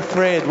of you are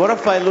afraid. What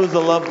if I lose a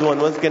loved one?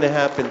 What's going to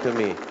happen to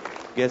me?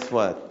 Guess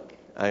what?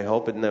 I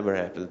hope it never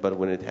happens, but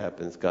when it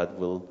happens, God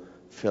will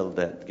fill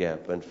that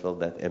gap and fill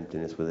that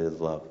emptiness with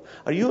His love.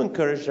 Are you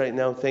encouraged right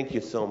now? Thank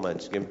you so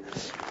much.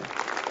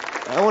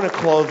 I want to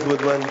close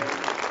with one.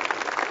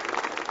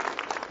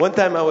 One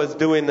time I was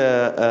doing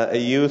a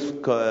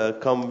youth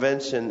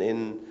convention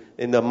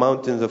in the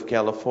mountains of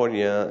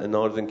California, in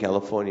Northern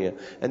California.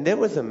 And there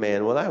was a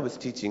man, while I was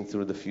teaching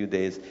through the few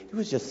days, he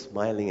was just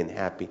smiling and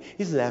happy.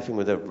 He's laughing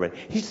with everybody.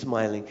 He's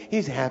smiling.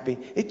 He's happy.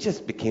 It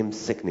just became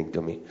sickening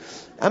to me.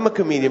 I'm a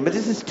comedian, but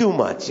this is too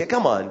much. Yeah,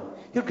 come on.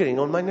 You're getting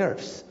on my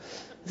nerves.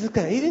 This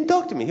guy, he didn't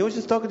talk to me. He was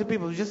just talking to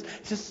people. Just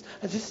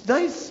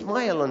nice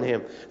smile on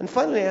him. And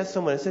finally I asked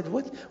someone, I said,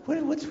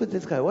 what's with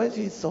this guy? Why is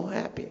he so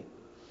happy?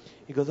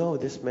 He goes,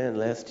 this man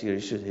last year,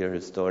 you should hear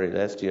his story.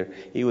 Last year,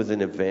 he was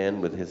in a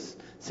van with his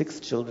 6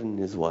 children and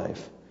his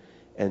wife.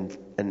 And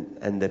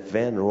the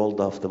van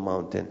rolled off the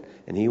mountain.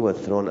 And he was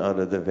thrown out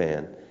of the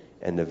van.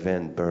 And the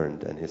van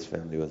burned. And his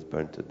family was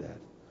burned to death.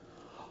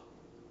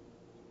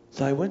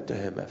 So I went to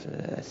him after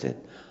that. I said,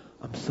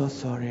 I'm so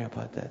sorry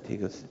about that. He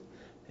goes,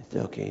 I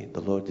said, okay,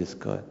 the Lord is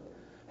good.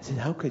 I said,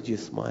 how could you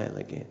smile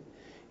again?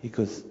 He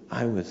goes,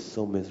 I was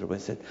so miserable. I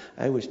said,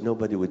 I wish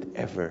nobody would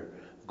ever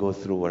go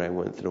through what I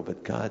went through.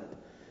 But God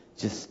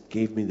just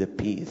gave me the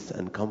peace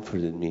and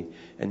comforted me.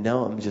 And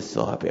now I'm just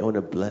so happy. I want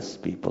to bless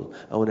people.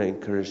 I want to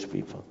encourage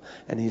people.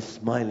 And he's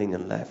smiling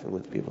and laughing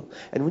with people.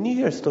 And when you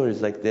hear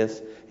stories like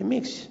this, it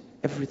makes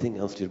everything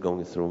else you're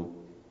going through,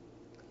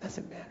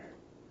 doesn't matter.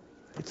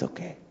 It's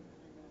okay.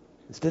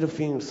 Instead of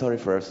feeling sorry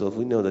for ourselves,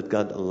 we know that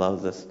God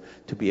allows us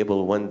to be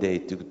able one day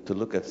to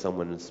look at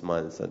someone and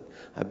smile and say,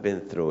 I've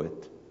been through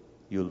it.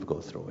 You'll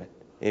go through it.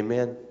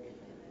 Amen?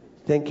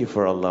 Thank you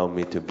for allowing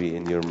me to be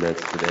in your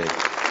midst today.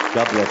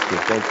 God bless you.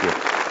 Thank you.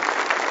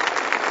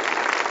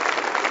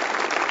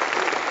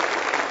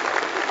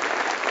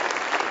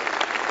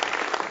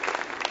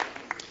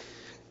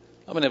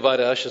 I'm going to invite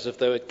our ushers if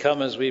they would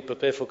come as we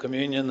prepare for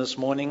communion this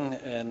morning,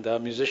 and our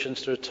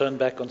musicians to return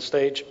back on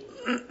stage.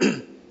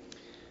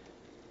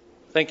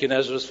 Thank you,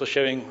 Nazareth, for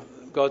sharing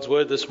God's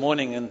word this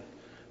morning and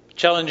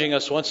challenging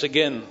us once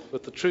again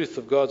with the truth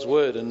of God's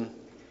word and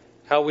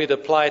how we'd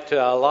apply it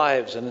to our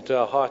lives and into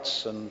our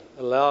hearts and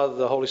allow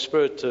the Holy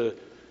Spirit to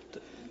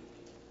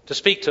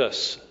speak to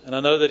us. And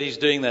I know that He's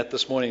doing that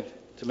this morning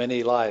to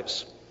many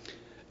lives.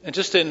 And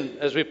just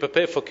as we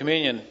prepare for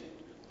communion,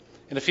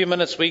 in a few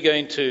minutes we're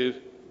going to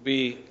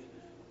be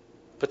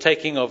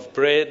partaking of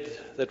bread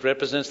that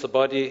represents the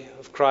body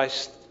of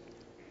Christ,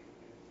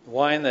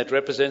 wine that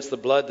represents the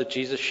blood that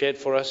Jesus shed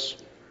for us.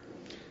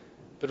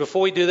 But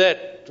before we do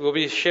that, we'll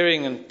be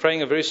sharing and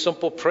praying a very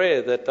simple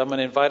prayer that I'm going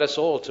to invite us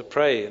all to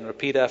pray and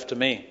repeat after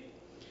me.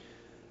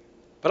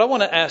 But I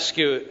want to ask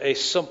you a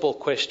simple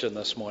question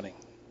this morning,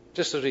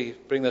 just as we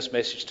bring this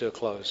message to a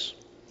close.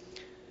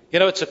 You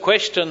know, it's a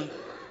question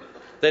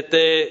that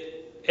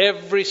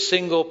every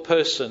single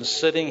person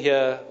sitting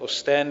here or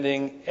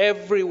standing,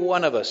 every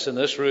one of us in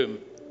this room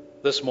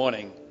this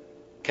morning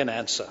can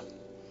answer.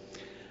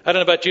 I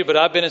don't know about you, but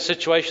I've been in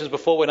situations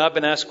before when I've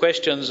been asked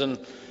questions,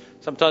 and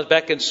sometimes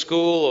back in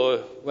school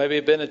or maybe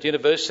I've been at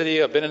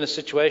university, I've been in a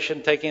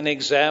situation taking an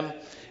exam,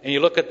 and you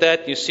look at that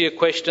and you see a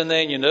question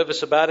there and you're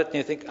nervous about it and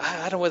you think,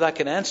 I don't know whether I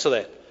can answer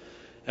that.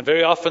 And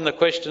very often the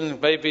question,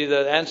 maybe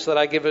the answer that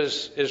I give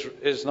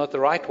is not the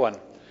right one.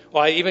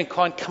 Or I even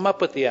can't come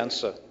up with the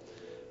answer.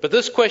 But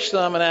this question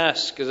I'm going to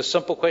ask is a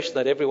simple question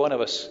that every one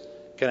of us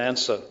can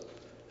answer.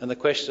 And the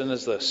question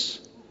is this: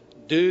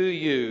 do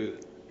you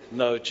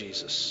know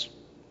Jesus?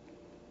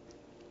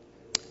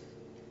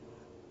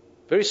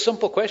 Very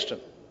simple question.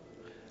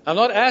 I'm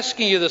not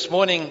asking you this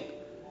morning,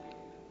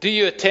 do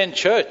you attend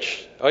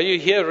church? Are you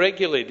here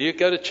regularly? Do you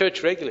go to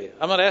church regularly?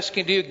 I'm not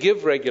asking, do you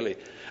give regularly?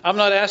 I'm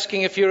not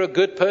asking if you're a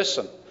good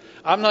person.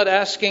 I'm not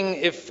asking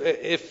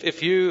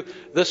if you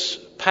this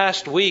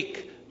past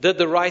week did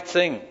the right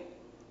thing.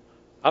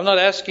 I'm not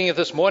asking if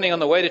this morning on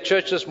the way to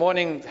church this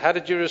morning, how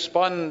did you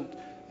respond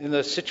in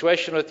the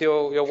situation with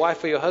your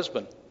wife or your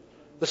husband?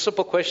 The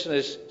simple question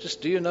is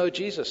just, do you know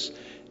Jesus?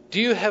 Do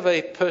you have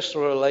a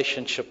personal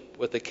relationship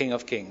with the King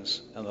of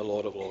Kings and the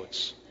Lord of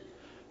Lords?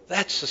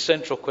 That's the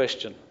central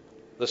question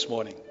this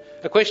morning.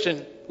 A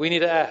question we need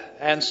to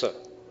answer.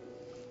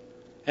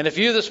 And if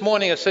you this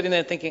morning are sitting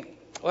there thinking,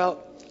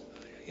 well,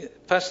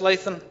 Pastor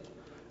Lathan,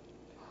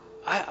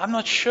 I'm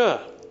not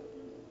sure.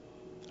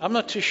 I'm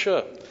not too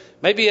sure.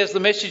 Maybe as the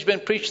message has been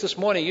preached this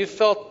morning, you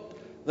felt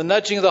the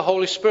nudging of the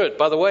Holy Spirit.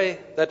 By the way,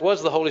 that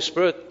was the Holy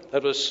Spirit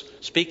that was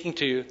speaking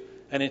to you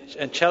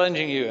and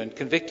challenging you and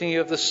convicting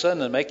you of the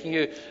sin and making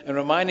you and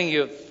reminding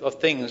you of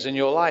things in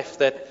your life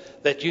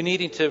that you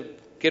needing to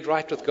get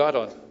right with God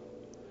on.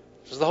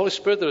 It was the Holy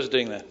Spirit that was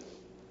doing that.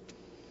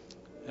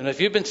 And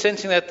if you've been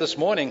sensing that this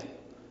morning,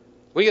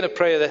 we're going to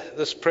pray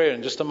this prayer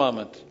in just a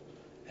moment.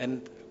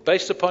 And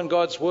based upon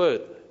God's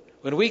word,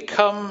 when we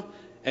come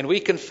and we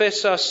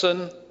confess our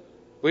sin,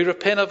 we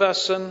repent of our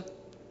sin,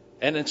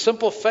 and in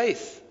simple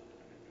faith,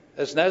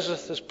 as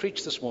Nazareth has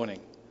preached this morning,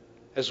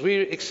 as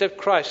we accept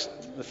Christ,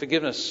 the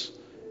forgiveness,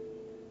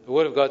 the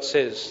Word of God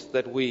says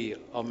that we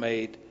are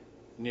made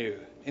new.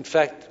 In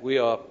fact, we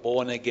are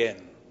born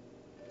again.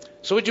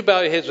 So would you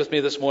bow your heads with me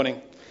this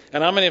morning?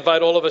 And I'm going to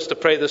invite all of us to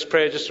pray this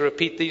prayer, just to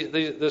repeat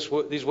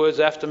these words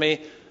after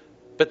me.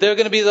 But there are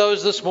going to be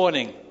those this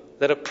morning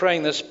that are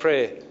praying this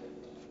prayer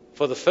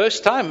for the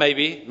first time,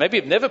 maybe. Maybe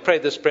you've never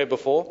prayed this prayer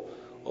before.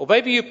 Or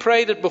maybe you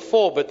prayed it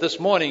before, but this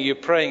morning you're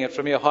praying it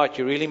from your heart.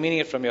 You're really meaning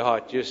it from your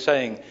heart. You're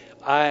saying,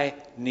 I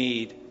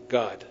need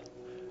God.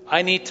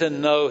 I need to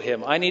know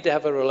Him. I need to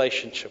have a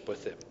relationship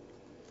with Him.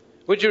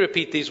 Would you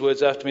repeat these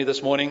words after me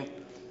this morning?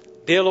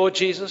 Dear Lord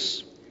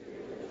Jesus,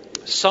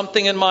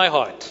 something in my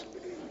heart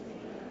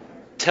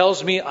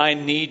tells me I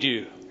need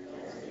you.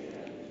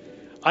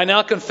 I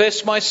now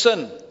confess my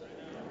sin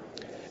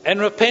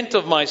and repent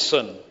of my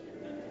sin.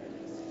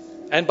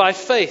 And by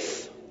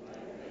faith,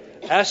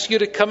 ask you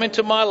to come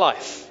into my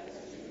life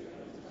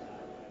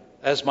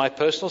as my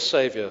personal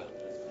Savior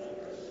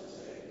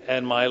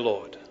and my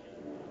Lord.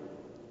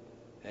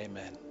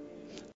 Amen.